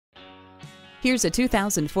Here's a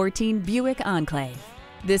 2014 Buick Enclave.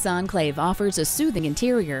 This Enclave offers a soothing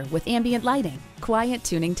interior with ambient lighting, quiet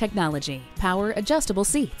tuning technology, power adjustable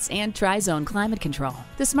seats, and tri-zone climate control.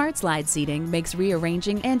 The Smart Slide seating makes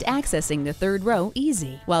rearranging and accessing the third row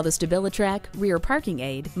easy, while the StabiliTrak, rear parking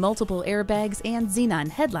aid, multiple airbags, and xenon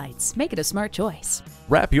headlights make it a smart choice.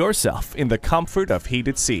 Wrap yourself in the comfort of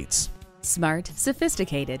heated seats. Smart,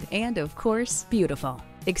 sophisticated, and of course, beautiful.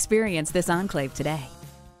 Experience this Enclave today.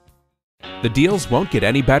 The deals won't get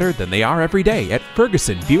any better than they are every day at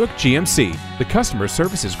Ferguson Buick GMC. The customer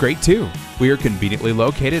service is great too. We are conveniently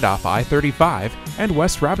located off I-35 and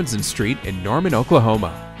West Robinson Street in Norman,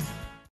 Oklahoma.